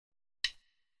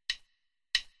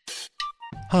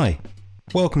Hi,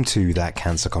 welcome to That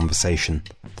Cancer Conversation,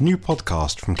 the new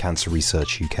podcast from Cancer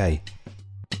Research UK.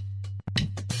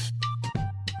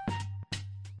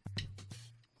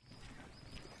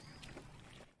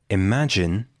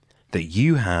 Imagine that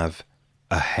you have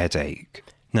a headache.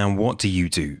 Now, what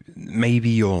do? Maybe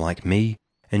you're like me,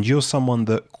 and you're someone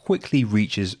that quickly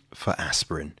reaches for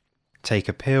aspirin. Take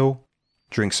a pill,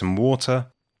 drink some water,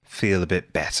 feel a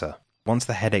bit better. Once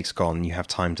the headache's gone and you have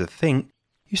time to think,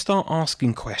 you start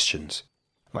asking questions.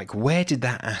 Like, where did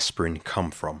that aspirin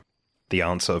come from? The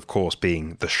answer, of course,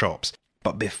 being the shops.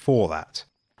 But before that,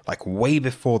 like way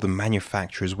before the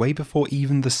manufacturers, way before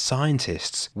even the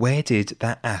scientists, where did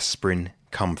that aspirin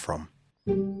come from?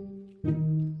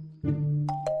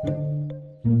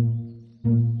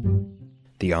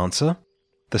 The answer?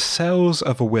 The cells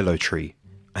of a willow tree.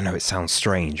 I know it sounds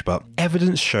strange, but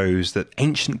evidence shows that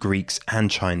ancient Greeks and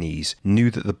Chinese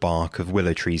knew that the bark of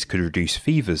willow trees could reduce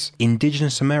fevers.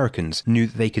 Indigenous Americans knew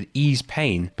that they could ease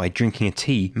pain by drinking a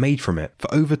tea made from it.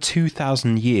 For over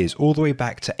 2,000 years, all the way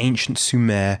back to ancient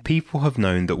Sumer, people have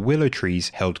known that willow trees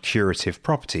held curative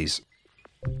properties.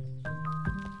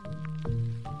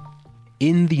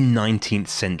 In the 19th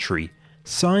century,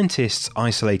 scientists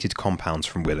isolated compounds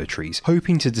from willow trees,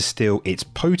 hoping to distill its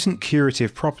potent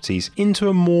curative properties into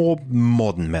a more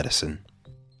modern medicine.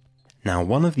 Now,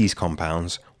 one of these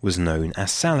compounds was known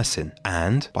as salicin,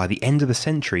 and by the end of the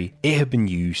century, it had been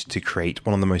used to create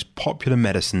one of the most popular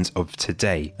medicines of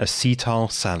today,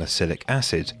 acetyl salicylic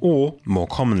acid, or more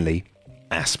commonly,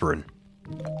 aspirin.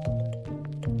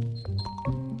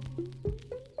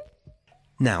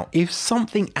 Now, if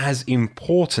something as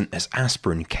important as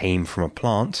aspirin came from a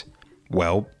plant,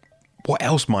 well, what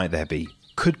else might there be?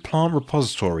 Could plant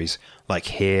repositories, like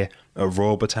here at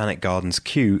Royal Botanic Gardens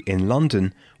Kew in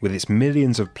London, with its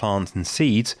millions of plants and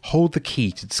seeds, hold the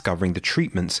key to discovering the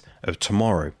treatments of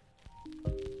tomorrow?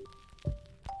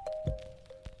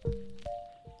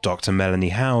 Dr. Melanie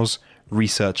Howes,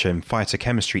 researcher in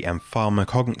phytochemistry and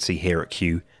pharmacognosy here at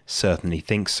Kew, certainly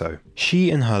thinks so. She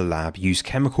and her lab use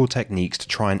chemical techniques to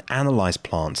try and analyse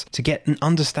plants to get an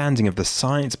understanding of the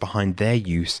science behind their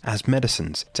use as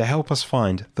medicines to help us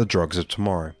find the drugs of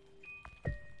tomorrow.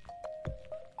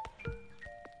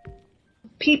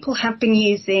 People have been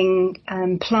using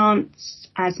plants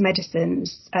as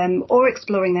medicines or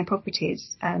exploring their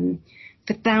properties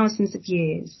for thousands of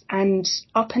years, and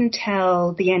up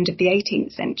until the end of the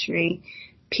 18th century,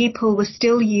 people were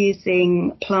still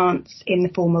using plants in the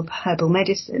form of herbal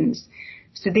medicines.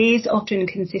 So these often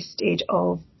consisted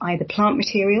of either plant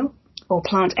material or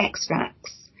plant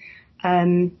extracts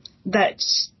that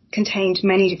contained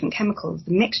many different chemicals,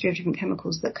 the mixture of different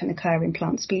chemicals that can occur in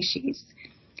plant species.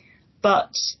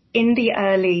 But in the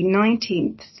early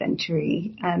 19th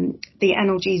century, the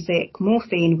analgesic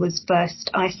morphine was first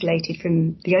isolated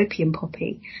from the opium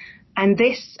poppy. And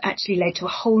this actually led to a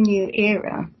whole new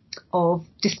era of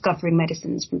discovering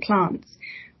medicines from plants,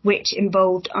 which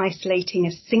involved isolating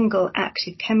a single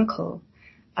active chemical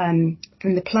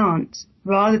from the plant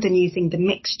rather than using the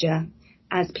mixture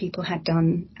as people had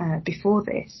done before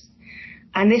this.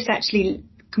 And this actually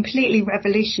completely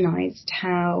revolutionized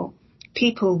how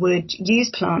people would use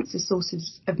plants as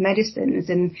sources of medicines,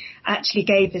 and actually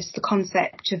gave us the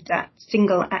concept of that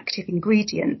single active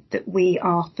ingredient that we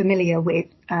are familiar with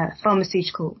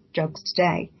pharmaceutical drugs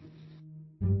today.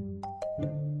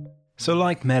 So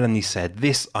like Melanie said,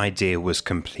 this idea was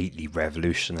completely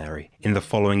revolutionary. In the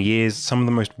following years, some of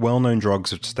the most well-known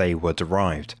drugs of today were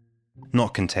derived.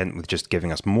 Not content with just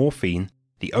giving us morphine,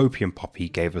 the opium poppy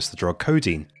gave us the drug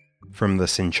codeine. From the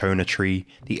cinchona tree,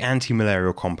 the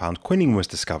anti-malarial compound quinine was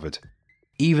discovered.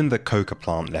 Even the coca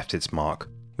plant left its mark,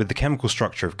 with the chemical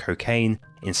structure of cocaine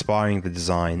inspiring the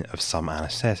design of some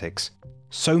anesthetics.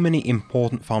 So many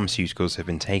important pharmaceuticals have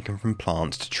been taken from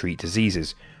plants to treat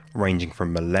diseases, ranging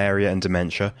from malaria and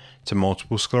dementia to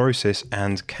multiple sclerosis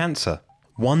and cancer.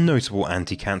 One notable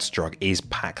anti-cancer drug is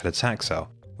paclitaxel,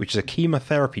 which is a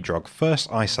chemotherapy drug first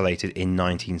isolated in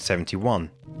 1971.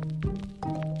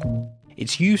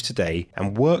 It's used today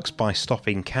and works by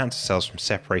stopping cancer cells from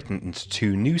separating into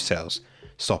two new cells,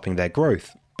 stopping their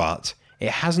growth, but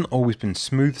it hasn't always been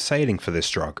smooth sailing for this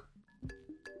drug.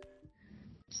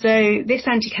 So this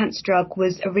anti-cancer drug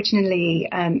was originally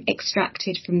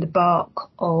extracted from the bark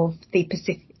of the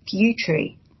Pacific yew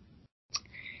tree.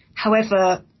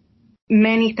 However,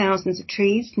 many thousands of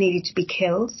trees needed to be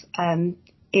killed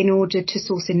in order to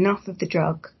source enough of the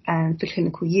drug for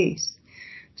clinical use.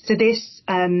 So this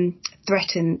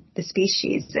threatened the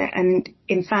species, and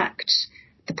in fact,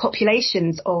 the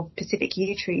populations of Pacific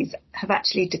yew trees have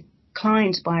actually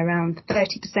declined by around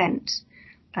 30%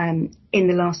 in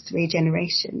the last 3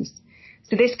 generations.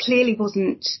 So this clearly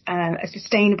wasn't a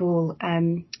sustainable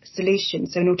solution,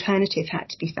 so an alternative had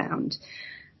to be found.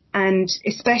 And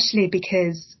especially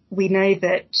because we know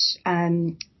that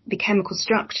the chemical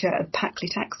structure of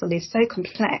paclitaxel is so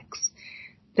complex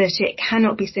that it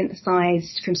cannot be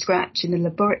synthesized from scratch in the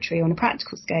laboratory on a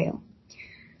practical scale.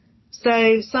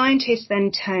 So scientists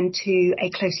then turned to a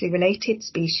closely related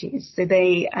species. So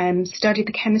they studied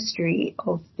the chemistry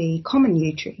of the common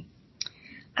yew tree.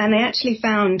 And they actually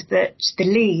found that the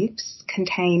leaves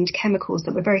contained chemicals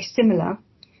that were very similar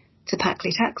to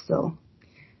paclitaxel.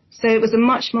 So it was a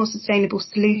much more sustainable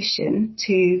solution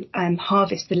to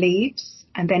harvest the leaves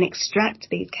and then extract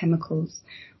these chemicals,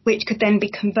 which could then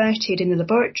be converted in the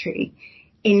laboratory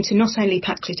into not only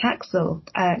paclitaxel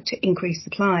to increase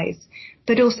supplies,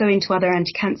 but also into other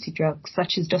anti-cancer drugs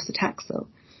such as docetaxel.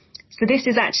 So this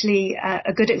is actually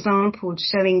a good example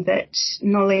showing that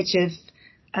knowledge of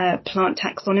plant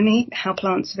taxonomy, how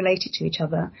plants are related to each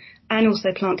other, and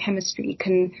also plant chemistry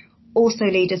can also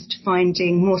lead us to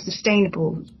finding more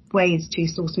sustainable ways to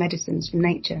source medicines from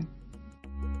nature.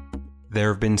 There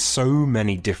have been so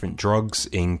many different drugs,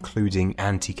 including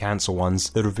anti-cancer ones,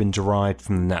 that have been derived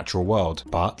from the natural world.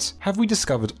 But have we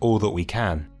discovered all that we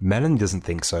can? Melanie doesn't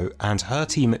think so, and her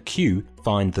team at Kew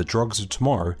find the drugs of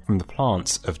tomorrow from the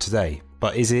plants of today.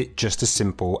 But is it just as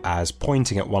simple as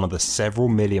pointing at one of the several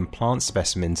million plant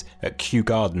specimens at Kew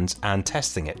Gardens and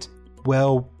testing it?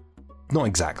 Well, not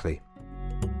exactly.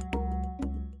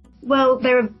 Well,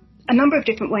 there are a number of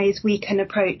different ways we can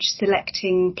approach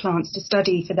selecting plants to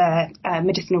study for their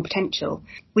medicinal potential.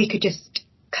 We could just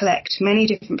collect many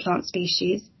different plant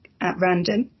species at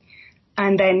random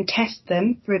and then test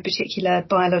them for a particular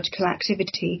biological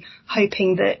activity,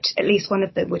 hoping that at least one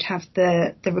of them would have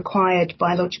the required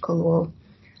biological or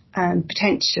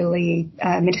potentially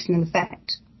medicinal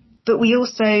effect. But we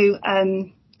also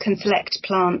can select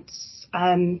plants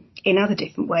in other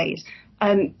different ways.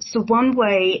 So one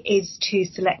way is to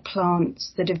select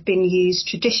plants that have been used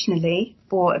traditionally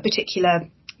for a particular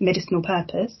medicinal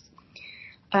purpose.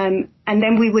 And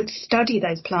then we would study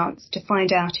those plants to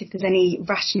find out if there's any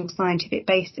rational scientific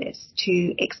basis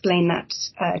to explain that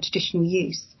traditional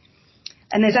use.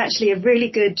 And there's actually a really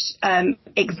good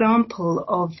example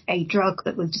of a drug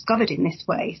that was discovered in this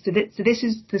way. So this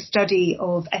is the study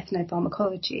of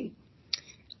ethnopharmacology.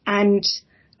 And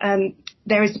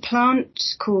there is a plant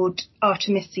called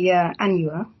Artemisia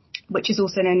annua, which is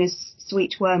also known as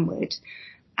sweet wormwood.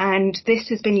 And this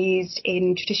has been used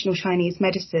in traditional Chinese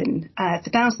medicine for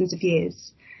thousands of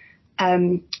years,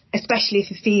 especially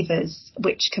for fevers,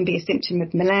 which can be a symptom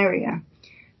of malaria.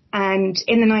 And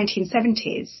in the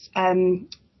 1970s,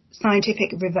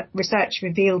 scientific research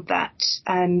revealed that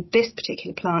this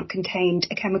particular plant contained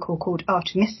a chemical called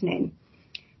artemisinin,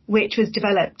 which was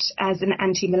developed as an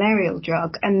anti-malarial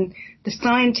drug. And the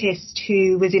scientist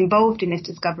who was involved in this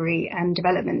discovery and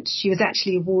development, she was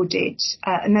actually awarded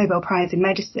a Nobel Prize in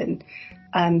Medicine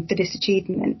for this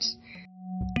achievement.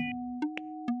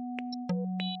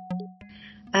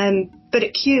 But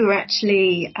at Kew, we're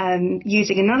actually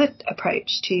using another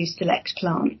approach to select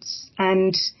plants.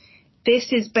 And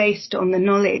this is based on the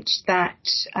knowledge that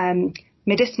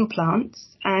medicinal plants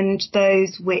and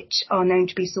those which are known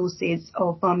to be sources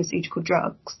of pharmaceutical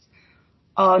drugs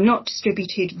are not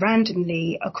distributed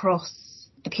randomly across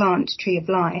the plant tree of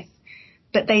life,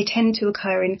 but they tend to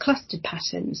occur in clustered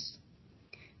patterns.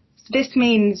 So this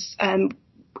means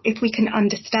if we can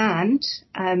understand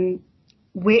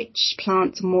which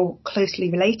plants are more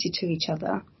closely related to each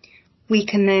other, we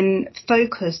can then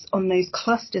focus on those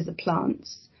clusters of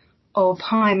plants of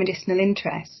high medicinal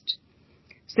interest.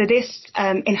 So this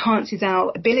enhances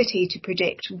our ability to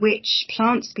predict which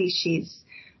plant species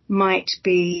might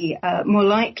be more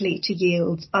likely to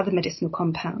yield other medicinal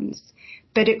compounds,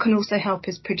 but it can also help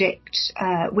us predict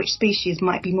which species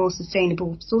might be more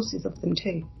sustainable sources of them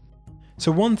too.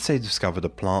 So once they've discovered a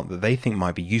plant that they think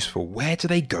might be useful, where do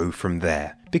they go from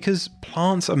there? Because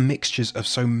plants are mixtures of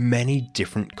so many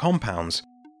different compounds,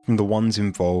 from the ones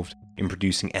involved in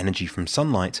producing energy from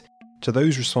sunlight to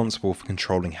those responsible for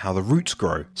controlling how the roots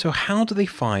grow. So how do they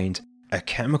find a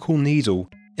chemical needle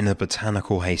in a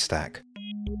botanical haystack?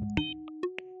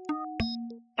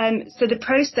 So the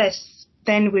process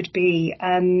then would be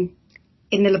in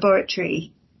the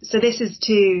laboratory. So this is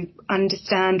to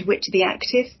understand which are the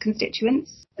active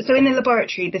constituents. So in the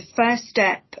laboratory, the first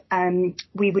step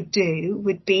we would do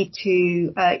would be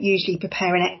to usually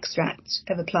prepare an extract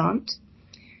of a plant.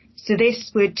 So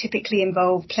this would typically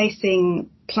involve placing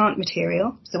plant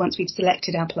material. So once we've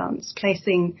selected our plants,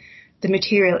 placing the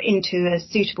material into a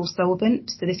suitable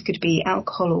solvent. So this could be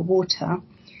alcohol or water.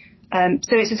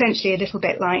 So it's essentially a little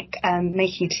bit like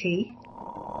making tea.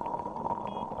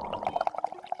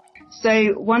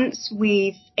 So once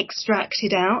we've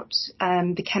extracted out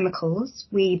the chemicals,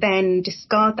 we then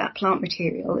discard that plant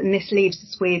material, and this leaves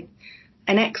us with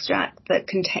an extract that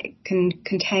can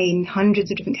contain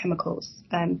hundreds of different chemicals,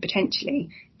 potentially.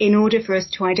 In order for us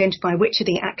to identify which are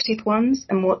the active ones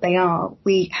and what they are,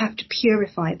 we have to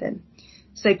purify them.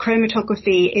 So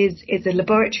chromatography is a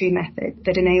laboratory method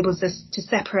that enables us to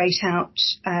separate out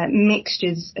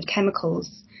mixtures of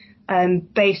chemicals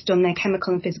based on their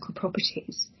chemical and physical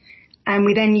properties. And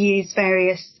we then use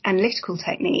various analytical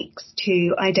techniques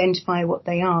to identify what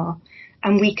they are.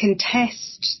 And we can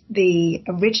test the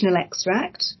original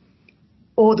extract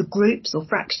or the groups or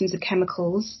fractions of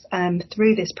chemicals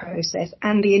through this process,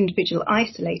 and the individual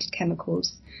isolated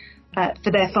chemicals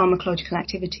for their pharmacological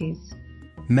activities.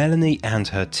 Melanie and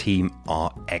her team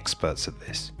are experts at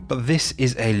this, but this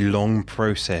is a long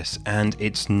process and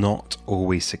it's not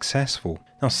always successful.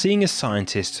 Now, seeing as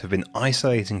scientists have been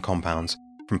isolating compounds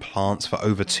from plants for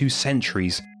over 2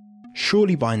 centuries,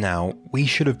 surely by now we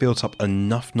should have built up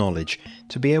enough knowledge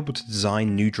to be able to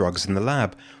design new drugs in the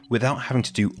lab without having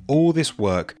to do all this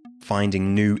work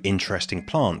finding new interesting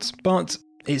plants. But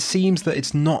it seems that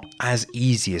it's not as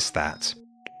easy as that.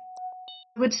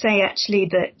 I would say actually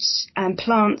that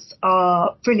plants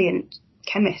are brilliant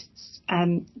chemists.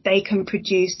 They can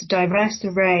produce a diverse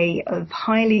array of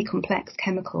highly complex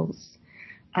chemicals.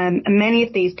 And many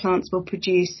of these plants will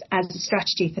produce as a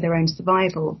strategy for their own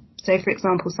survival. So, for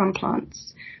example, some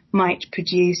plants might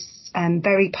produce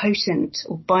very potent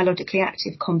or biologically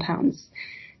active compounds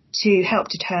to help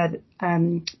deter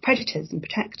predators and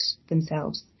protect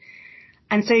themselves.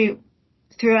 And so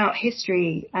throughout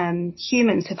history,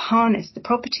 humans have harnessed the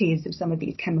properties of some of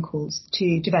these chemicals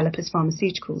to develop as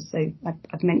pharmaceuticals. So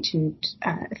I've mentioned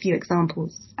a few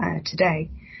examples today.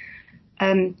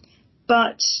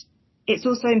 But it's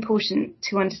also important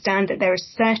to understand that there are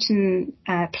certain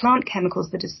plant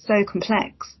chemicals that are so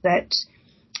complex that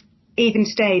even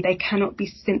today they cannot be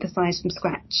synthesized from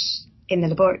scratch in the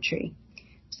laboratory.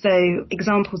 So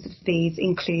examples of these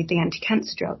include the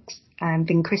anti-cancer drugs,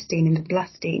 vincristine and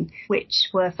vinblastine, which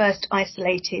were first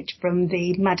isolated from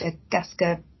the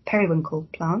Madagascar periwinkle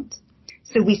plant.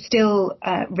 So we still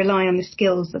rely on the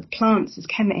skills of plants as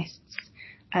chemists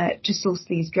to source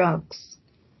these drugs.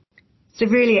 So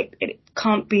really it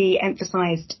can't be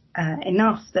emphasized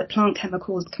enough that plant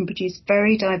chemicals can produce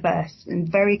very diverse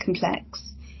and very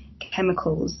complex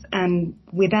chemicals, and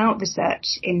without research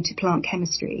into plant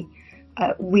chemistry,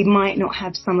 we might not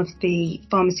have some of the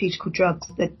pharmaceutical drugs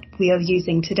that we are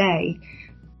using today.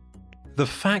 The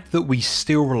fact that we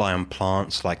still rely on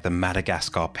plants like the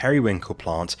Madagascar periwinkle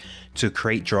plant to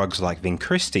create drugs like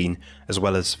vincristine as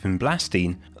well as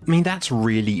vinblastine, that's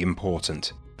really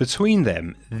important. Between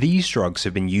them, these drugs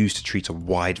have been used to treat a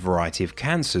wide variety of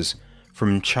cancers,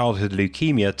 from childhood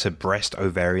leukemia to breast,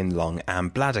 ovarian, lung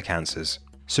and bladder cancers.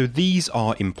 So these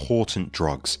are important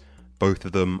drugs. Both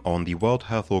of them are on the World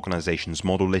Health Organization's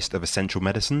model list of essential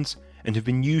medicines and have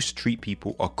been used to treat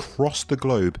people across the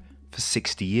globe for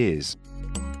 60 years.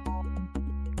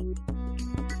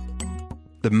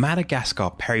 The Madagascar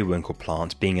periwinkle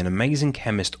plant, being an amazing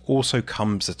chemist, also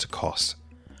comes at a cost.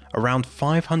 Around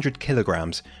 500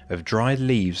 kilograms of dried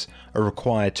leaves are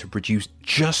required to produce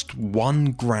just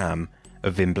 1 gram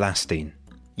of vinblastine.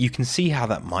 You can see how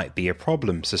that might be a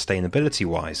problem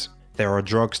sustainability-wise. There are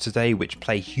drugs today which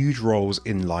play huge roles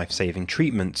in life-saving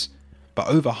treatments, but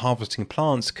over-harvesting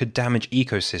plants could damage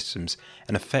ecosystems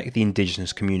and affect the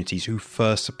indigenous communities who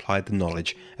first supplied the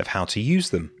knowledge of how to use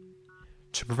them.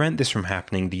 To prevent this from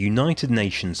happening, the United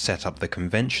Nations set up the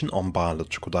Convention on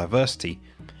Biological Diversity.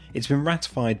 It's been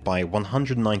ratified by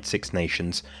 196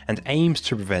 nations and aims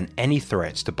to prevent any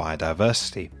threats to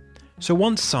biodiversity. So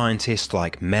once scientists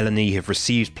like Melanie have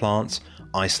received plants,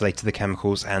 isolated the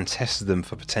chemicals and tested them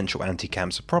for potential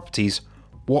anti-cancer properties,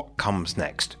 what comes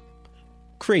next?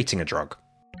 Creating a drug.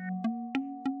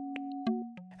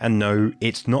 And no,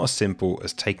 it's not as simple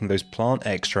as taking those plant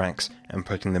extracts and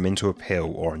putting them into a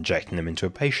pill or injecting them into a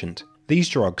patient. These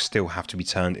drugs still have to be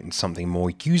turned into something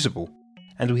more usable,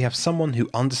 and we have someone who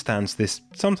understands this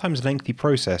sometimes lengthy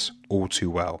process all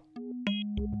too well.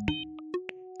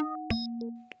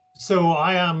 So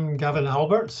I am Gavin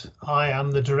Albert. I am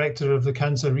the Director of the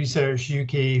Cancer Research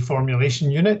UK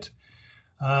Formulation Unit,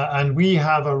 and we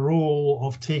have a role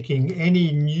of taking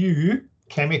any new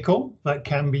chemical that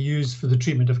can be used for the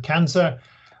treatment of cancer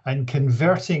and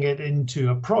converting it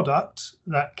into a product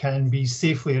that can be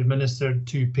safely administered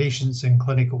to patients in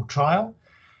clinical trial.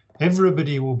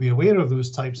 Everybody will be aware of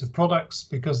those types of products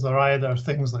because they're either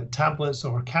things like tablets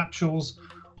or capsules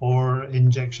or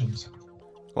injections.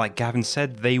 Like Gavin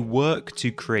said, they work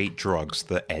to create drugs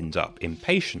that end up in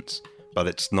patients. but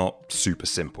it's not super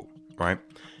simple, right?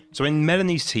 So when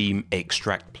Melanie's team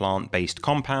extract plant-based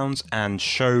compounds and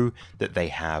show that they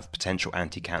have potential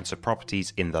anti-cancer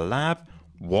properties in the lab,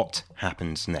 what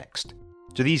happens next?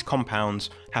 Do these compounds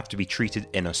have to be treated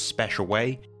in a special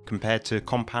way compared to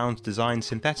compounds designed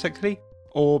synthetically,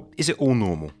 or is it all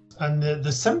normal? And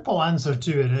the simple answer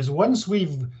to it is, once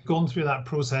we've gone through that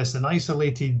process and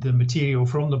isolated the material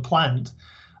from the plant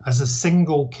as a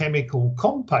single chemical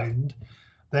compound,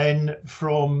 then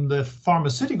from the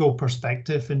pharmaceutical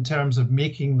perspective, in terms of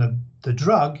making the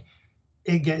drug,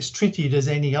 it gets treated as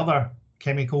any other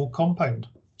chemical compound.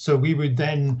 So we would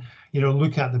then,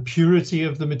 look at the purity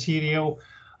of the material,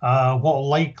 what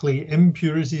likely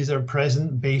impurities are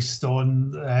present based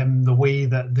on the way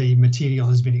that the material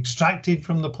has been extracted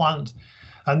from the plant.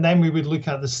 And then we would look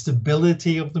at the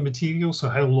stability of the material. So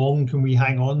how long can we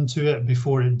hang on to it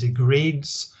before it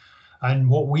degrades, and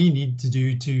what we need to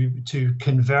do to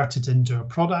convert it into a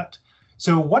product.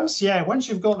 So once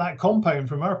you've got that compound,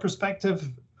 from our perspective,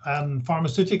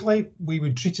 pharmaceutically, we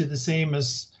would treat it the same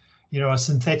as, a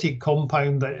synthetic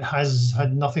compound that has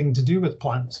had nothing to do with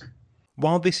plants.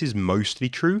 While this is mostly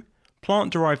true,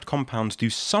 plant-derived compounds do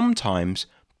sometimes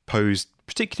pose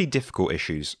particularly difficult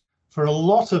issues. For a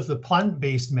lot of the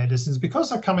plant-based medicines,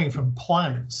 because they're coming from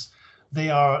plants, they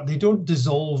don't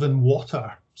dissolve in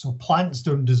water. So plants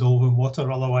don't dissolve in water,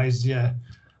 otherwise, the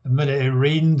minute it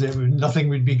rained, nothing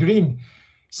would be green.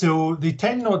 So they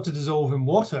tend not to dissolve in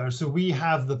water. So we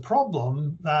have the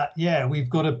problem that, we've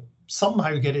got to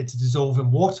somehow get it to dissolve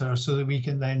in water so that we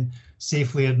can then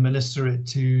safely administer it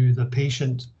to the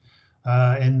patient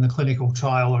in the clinical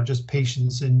trial, or just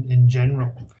patients in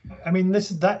general. I mean,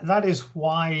 that is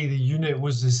why the unit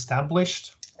was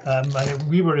established.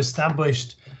 We were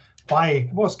established by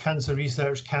Cancer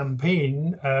Research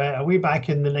Campaign way back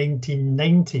in the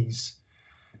 1990s,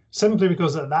 simply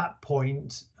because at that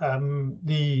point,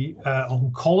 the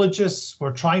oncologists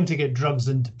were trying to get drugs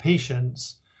into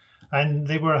patients, and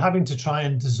they were having to try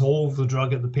and dissolve the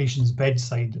drug at the patient's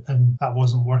bedside, and that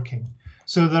wasn't working.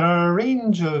 So there are a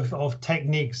range of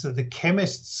techniques that the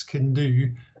chemists can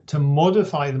do to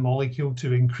modify the molecule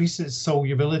to increase its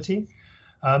solubility.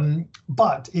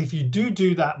 But if you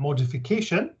do that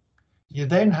modification, you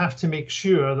then have to make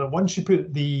sure that once you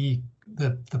put the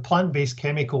plant-based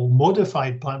chemical,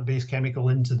 modified plant-based chemical,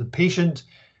 into the patient,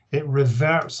 it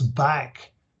reverts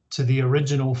back to the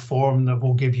original form that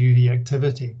will give you the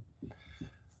activity.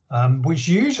 Which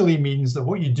usually means that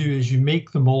what you do is you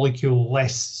make the molecule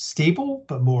less stable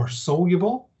but more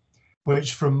soluble,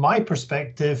 which from my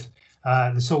perspective,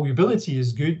 the solubility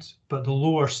is good, but the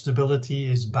lower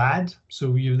stability is bad.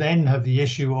 So you then have the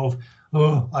issue of,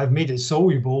 I've made it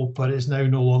soluble, but it's now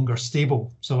no longer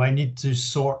stable. So I need to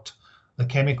sort the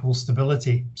chemical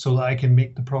stability so that I can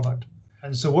make the product.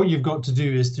 And so what you've got to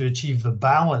do is to achieve the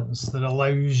balance that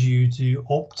allows you to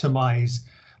optimize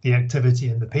the activity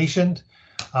in the patient.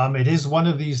 It is one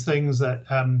of these things that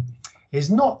is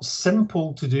not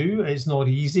simple to do. It's not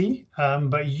easy,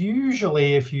 but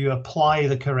usually if you apply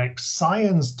the correct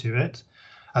science to it,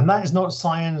 and that is not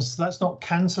science, that's not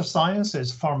cancer science,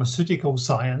 it's pharmaceutical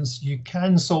science, you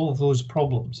can solve those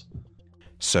problems.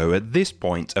 So at this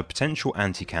point, a potential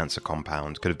anti-cancer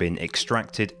compound could have been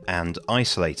extracted and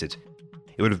isolated.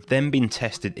 It would have then been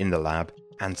tested in the lab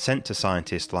and sent to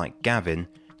scientists like Gavin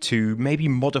to maybe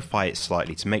modify it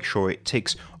slightly to make sure it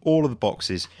ticks all of the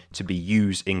boxes to be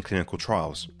used in clinical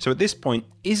trials. So at this point,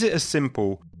 is it as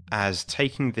simple as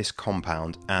taking this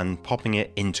compound and popping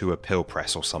it into a pill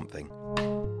press or something?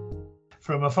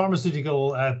 From a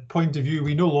pharmaceutical point of view,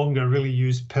 we no longer really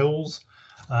use pills,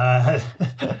 but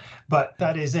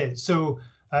that is it. So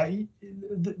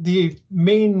the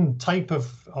main type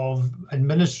of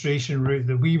administration route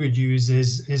that we would use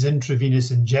is intravenous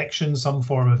injection, some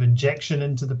form of injection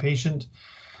into the patient,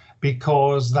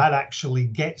 because that actually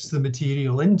gets the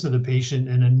material into the patient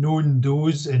in a known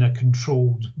dose in a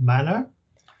controlled manner.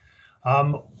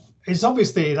 It's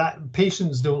obviously that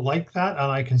patients don't like that,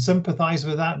 and I can sympathize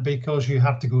with that, because you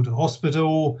have to go to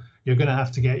hospital, you're going to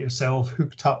have to get yourself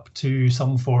hooked up to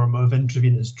some form of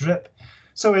intravenous drip.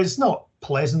 So it's not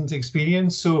pleasant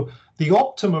experience. So the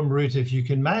optimum route, if you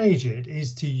can manage it,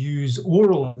 is to use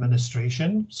oral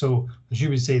administration. So as you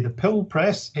would say, the pill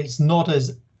press, it's not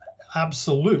as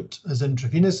absolute as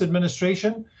intravenous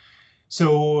administration.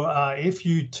 So if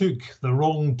you took the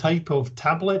wrong type of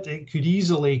tablet, it could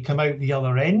easily come out the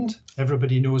other end.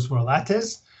 Everybody knows where that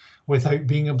is, without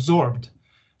being absorbed.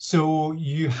 So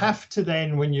you have to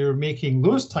then, when you're making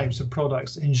those types of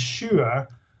products, ensure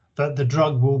that the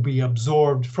drug will be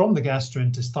absorbed from the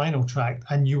gastrointestinal tract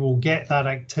and you will get that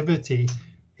activity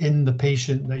in the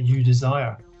patient that you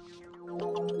desire.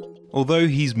 Although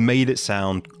he's made it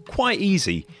sound quite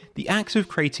easy, the act of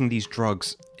creating these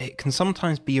drugs, it can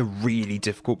sometimes be a really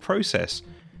difficult process.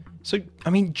 So,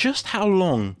 just how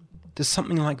long does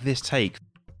something like this take?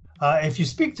 If you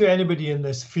speak to anybody in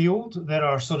this field, there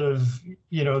are sort of,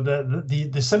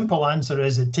 the simple answer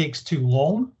is it takes too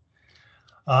long.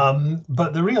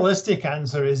 But the realistic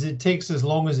answer is it takes as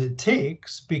long as it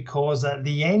takes, because at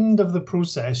the end of the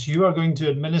process, you are going to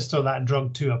administer that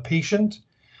drug to a patient.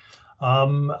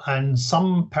 And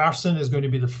some person is going to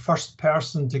be the first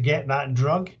person to get that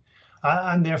drug.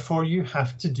 And therefore, you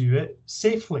have to do it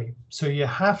safely. So you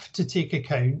have to take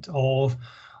account of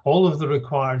all of the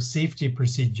required safety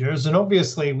procedures. And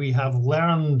obviously, we have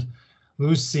learned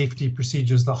those safety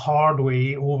procedures the hard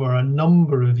way over a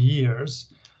number of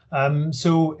years.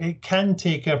 So it can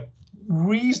take a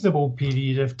reasonable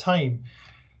period of time.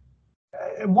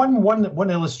 One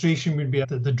illustration would be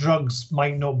that the drugs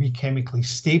might not be chemically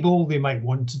stable. They might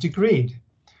want to degrade.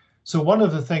 So one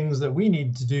of the things that we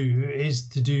need to do is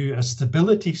to do a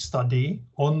stability study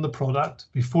on the product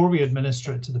before we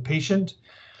administer it to the patient.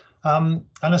 And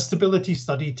a stability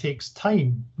study takes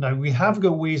time. Now, we have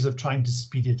got ways of trying to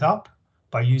speed it up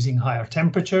by using higher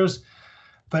temperatures,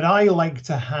 but I like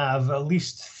to have at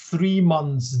least 3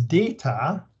 months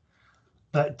data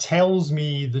that tells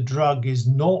me the drug is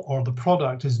not, or the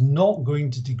product is not going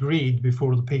to degrade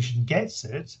before the patient gets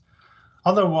it.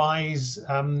 Otherwise,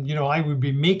 I would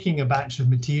be making a batch of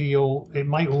material. It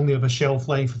might only have a shelf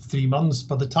life of 3 months.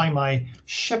 By the time I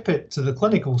ship it to the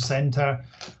clinical center,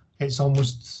 it's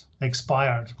almost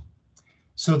expired.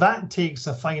 So that takes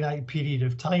a finite period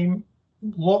of time.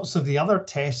 Lots of the other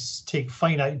tests take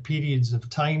finite periods of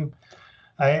time.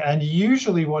 And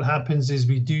usually what happens is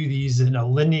we do these in a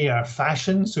linear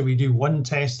fashion. So we do one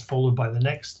test followed by the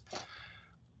next.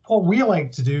 What we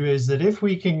like to do is that if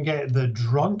we can get the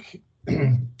drug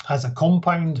as a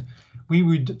compound, we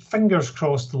would, fingers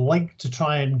crossed, like to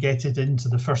try and get it into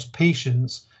the first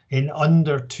patients in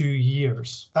under 2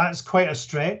 years. That's quite a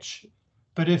stretch.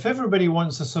 But if everybody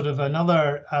wants a sort of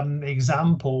another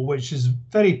example, which is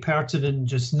very pertinent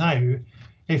just now,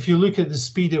 if you look at the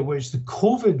speed at which the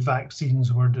COVID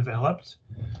vaccines were developed,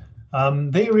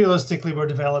 they realistically were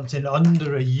developed in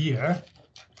under a year.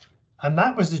 And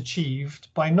that was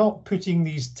achieved by not putting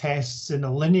these tests in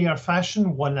a linear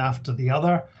fashion, one after the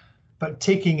other, but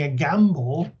taking a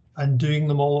gamble and doing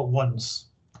them all at once.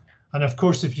 And of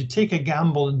course, if you take a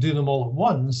gamble and do them all at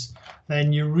once,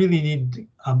 then you really need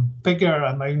a bigger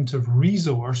amount of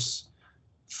resource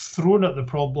thrown at the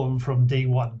problem from day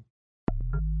one.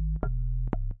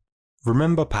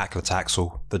 Remember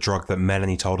paclitaxel, the drug that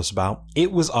Melanie told us about?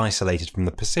 It was isolated from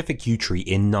the Pacific yew tree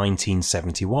in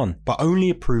 1971, but only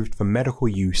approved for medical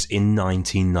use in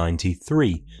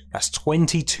 1993. That's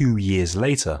 22 years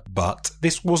later. But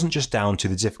this wasn't just down to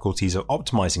the difficulties of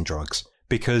optimizing drugs,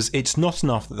 because it's not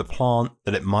enough that the plant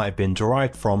that it might have been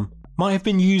derived from might have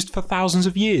been used for thousands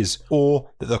of years,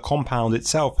 or that the compound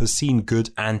itself has seen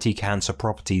good anti-cancer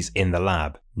properties in the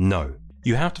lab. No.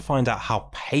 You have to find out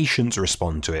how patients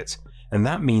respond to it. And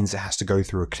that means it has to go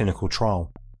through a clinical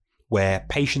trial, where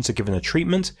patients are given a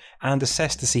treatment and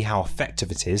assessed to see how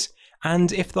effective it is,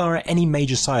 and if there are any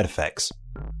major side effects.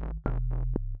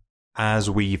 As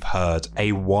we've heard,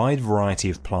 a wide variety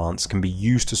of plants can be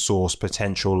used to source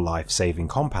potential life-saving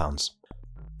compounds.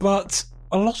 But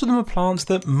a lot of them are plants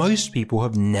that most people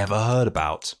have never heard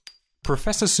about.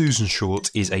 Professor Susan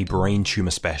Short is a brain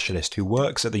tumour specialist who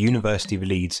works at the University of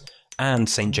Leeds and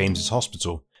St James's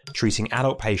Hospital, treating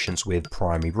adult patients with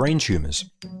primary brain tumours.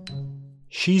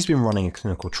 She's been running a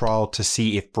clinical trial to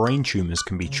see if brain tumours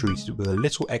can be treated with a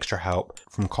little extra help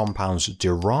from compounds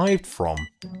derived from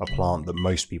a plant that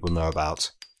most people know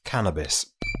about, cannabis.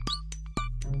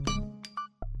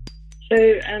 So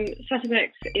Sativex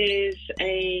is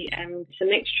it's a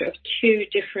mixture of two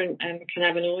different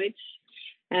cannabinoids,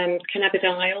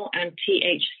 cannabidiol and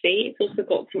THC. It's also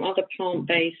got some other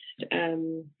plant-based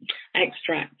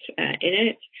extract in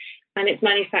it, and it's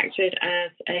manufactured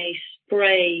as a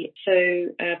spray. So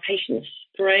patients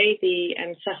spray the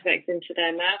Sativex into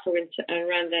their mouth or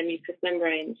around their mucous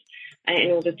membranes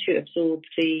in order to absorb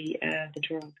the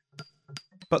drug.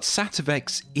 But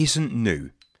Sativex isn't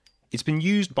new. It's been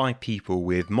used by people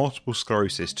with multiple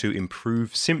sclerosis to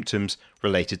improve symptoms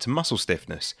related to muscle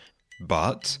stiffness.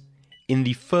 But in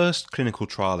the first clinical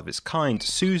trial of its kind,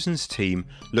 Susan's team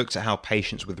looked at how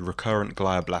patients with recurrent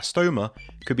glioblastoma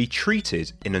could be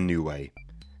treated in a new way.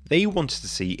 They wanted to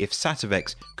see if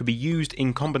Sativex could be used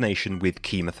in combination with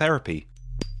chemotherapy.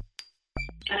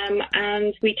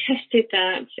 And we tested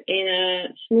that in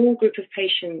a small group of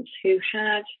patients who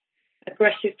had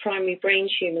aggressive primary brain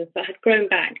tumours that had grown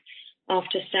back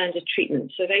after standard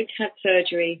treatment. So they'd had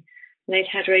surgery, and they'd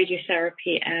had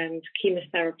radiotherapy and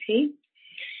chemotherapy.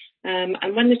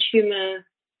 And when the tumour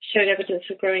showed evidence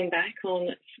of growing back on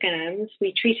scans,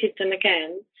 we treated them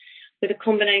again with a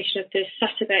combination of the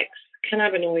Sativex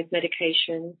cannabinoid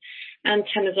medication and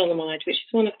temozolomide, which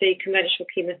is one of the conventional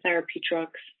chemotherapy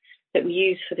drugs that we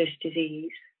use for this disease.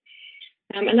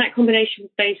 And that combination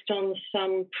was based on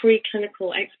some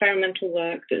preclinical experimental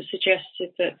work that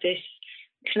suggested that this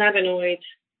cannabinoid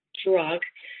drug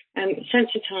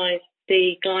sensitized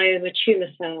the glioma tumour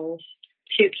cells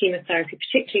to chemotherapy,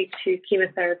 particularly to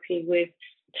chemotherapy with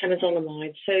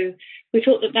temozolomide. So we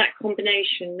thought that that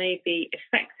combination may be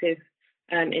effective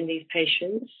in these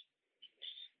patients.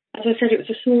 As I said, it was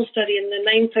a small study, and the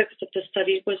main focus of the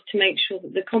study was to make sure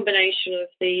that the combination of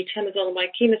the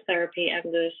temozolomide chemotherapy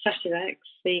and the Sativex,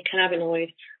 the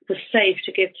cannabinoid, was safe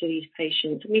to give to these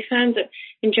patients. And we found that,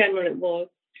 in general, it was.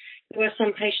 There were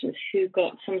some patients who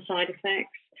got some side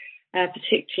effects,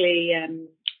 particularly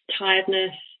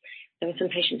tiredness. There were some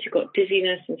patients who got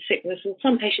dizziness and sickness, and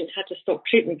some patients had to stop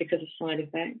treatment because of side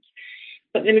effects.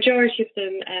 But the majority of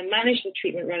them managed the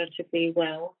treatment relatively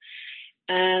well.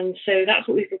 And so that's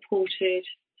what we've reported.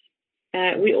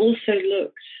 We also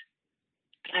looked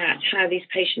at how these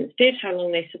patients did, how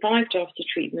long they survived after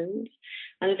treatment.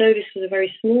 And although this was a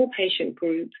very small patient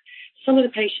group, some of the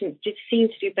patients did seem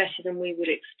to do better than we would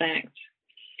expect.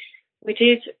 We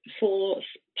did, for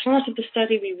part of the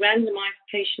study, we randomized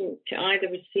patients to either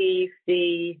receive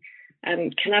the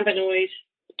cannabinoid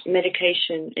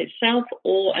medication itself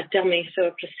or a dummy, so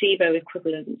a placebo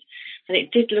equivalent. And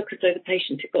it did look as though the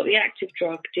patients who got the active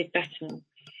drug did better.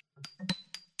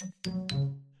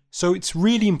 So it's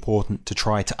really important to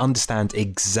try to understand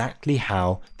exactly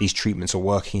how these treatments are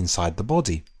working inside the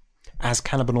body. As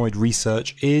cannabinoid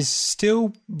research is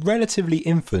still relatively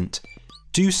infant,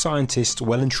 do scientists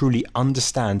well and truly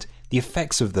understand the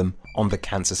effects of them on the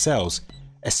cancer cells,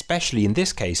 especially in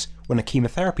this case when a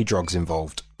chemotherapy drug's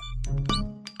involved?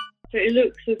 So it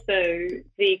looks as though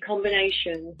the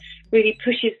combination really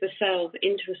pushes the cells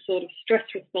into a sort of stress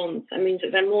response and means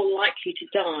that they're more likely to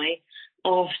die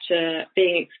after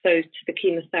being exposed to the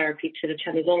chemotherapy, to the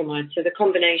temozolomide. So the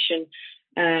combination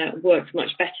works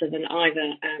much better than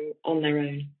either on their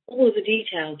own. All of the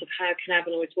details of how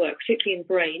cannabinoids work, particularly in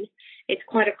brain, it's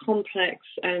quite a complex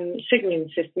signaling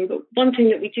system. But one thing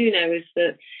that we do know is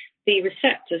that the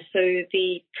receptors, so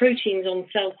the proteins on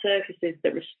cell surfaces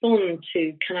that respond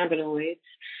to cannabinoids,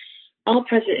 are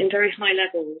present in very high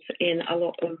levels in a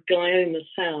lot of glioma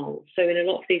cells, so in a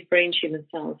lot of these brain tumour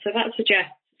cells. So that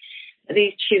suggests that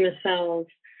these tumour cells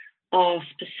are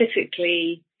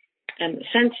specifically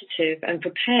sensitive and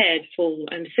prepared for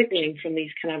signalling from these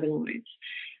cannabinoids.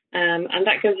 And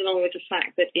that goes along with the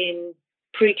fact that in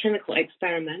preclinical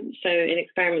experiments, so in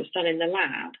experiments done in the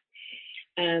lab,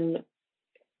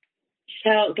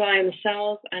 glioma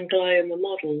cells and glioma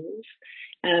models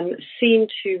seem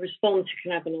to respond to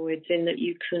cannabinoids in that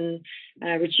you can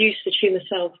reduce the tumour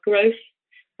cells' growth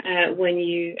when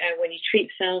you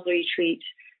treat cells or you treat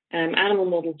animal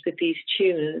models with these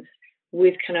tumours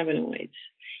with cannabinoids.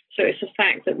 So it's a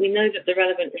fact that we know that the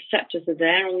relevant receptors are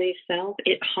there on these cells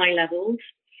at high levels,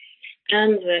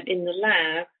 and that in the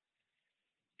lab,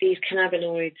 these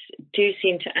cannabinoids do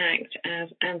seem to act as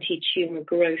anti-tumour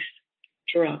growth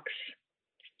drugs.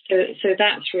 So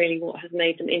that's really what has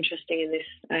made them interesting in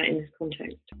this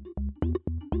context.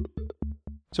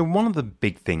 So one of the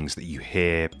big things that you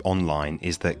hear online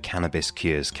is that cannabis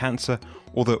cures cancer,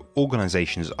 or that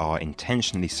organisations are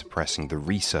intentionally suppressing the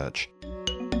research.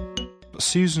 But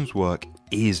Susan's work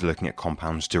is looking at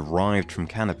compounds derived from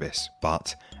cannabis,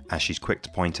 but as she's quick to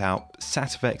point out,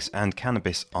 Sativex and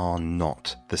cannabis are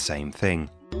not the same thing.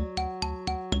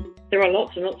 There are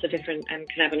lots and lots of different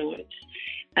cannabinoids.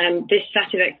 This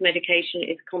Sativex medication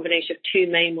is a combination of two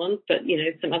main ones, but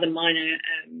some other minor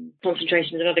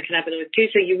concentrations of other cannabinoids too.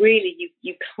 So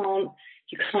you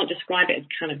can't describe it as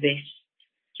cannabis.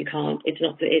 You can't. It's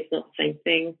not the same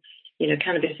thing.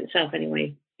 Cannabis itself,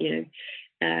 anyway.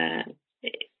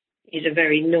 Is a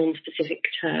very non-specific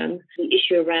term. The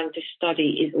issue around this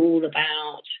study is all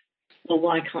about, well,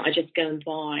 why can't I just go and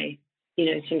buy,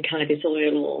 some cannabis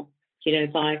oil or,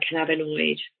 buy a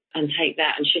cannabinoid and take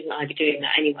that, and shouldn't I be doing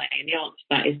that anyway? And the answer to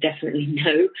that is definitely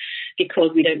no,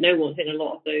 because we don't know what's in a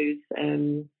lot of those,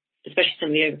 especially some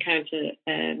of the over-counter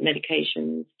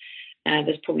medications.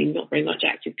 There's probably not very much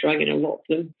active drug in a lot of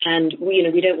them. And we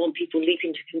don't want people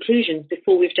leaping to conclusions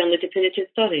before we've done the definitive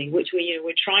study, which we're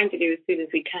trying to do as soon as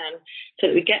we can so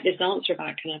that we get this answer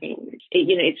about cannabinoids.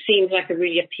 It seems like a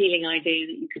really appealing idea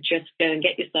that you could just go and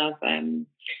get yourself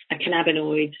a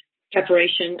cannabinoid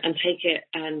preparation and take it,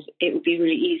 and it would be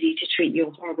really easy to treat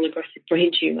your horrible aggressive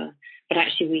brain tumour. But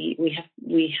actually,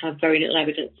 we have very little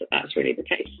evidence that that's really the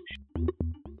case.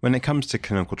 When it comes to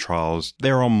clinical trials,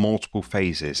 there are multiple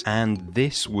phases, and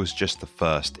this was just the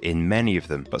first in many of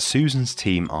them, but Susan's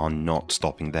team are not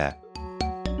stopping there.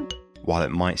 While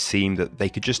it might seem that they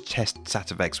could just test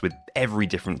Sativex with every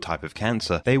different type of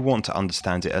cancer, they want to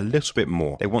understand it a little bit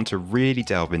more. They want to really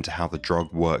delve into how the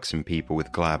drug works in people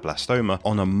with glioblastoma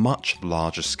on a much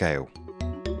larger scale.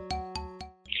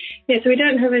 Yeah, so we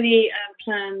don't have any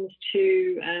plans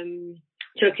to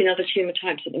look in other tumour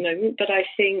types at the moment, but I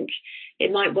think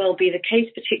it might well be the case,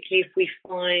 particularly if we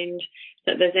find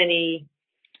that there's any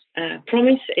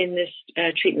promise in this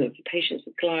treatment for patients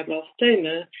with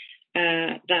glioblastoma,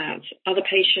 that other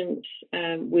patients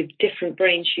with different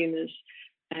brain tumours,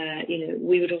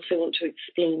 we would also want to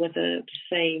explore whether the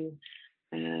same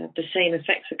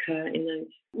effects occur in those.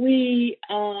 We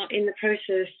are in the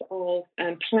process of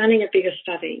planning a bigger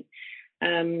study.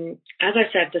 As I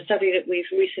said, the study that we've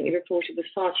recently reported was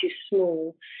far too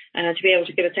small to be able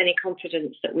to give us any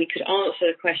confidence that we could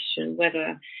answer the question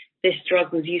whether this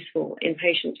drug was useful in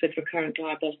patients with recurrent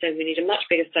glioblastoma. We need a much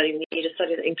bigger study. We need a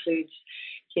study that includes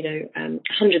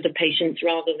hundreds of patients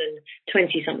rather than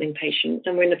 20-something patients,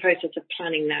 and we're in the process of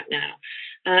planning that now.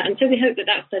 And so we hope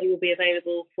that study will be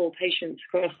available for patients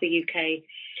across the UK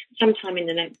sometime in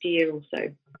the next year or so.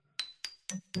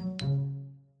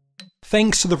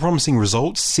 Thanks to the promising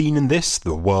results seen in this,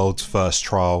 the world's first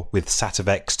trial with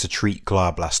Sativex to treat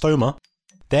glioblastoma,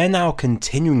 they're now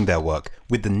continuing their work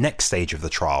with the next stage of the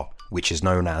trial, which is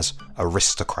known as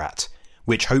Aristocrat,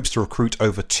 which hopes to recruit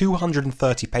over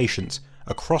 230 patients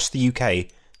across the UK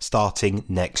starting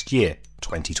next year,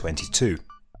 2022.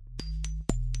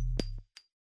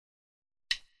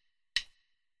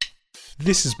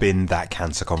 This has been That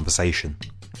Cancer Conversation.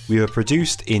 We were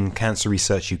produced in Cancer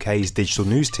Research UK's digital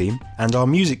news team, and our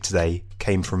music today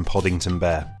came from Poddington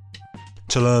Bear.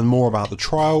 To learn more about the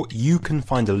trial, you can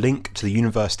find a link to the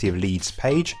University of Leeds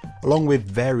page, along with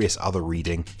various other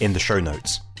reading in the show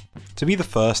notes. To be the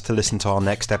first to listen to our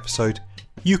next episode,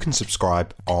 you can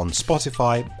subscribe on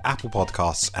Spotify, Apple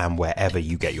Podcasts, and wherever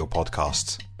you get your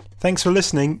podcasts. Thanks for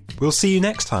listening. We'll see you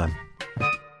next time.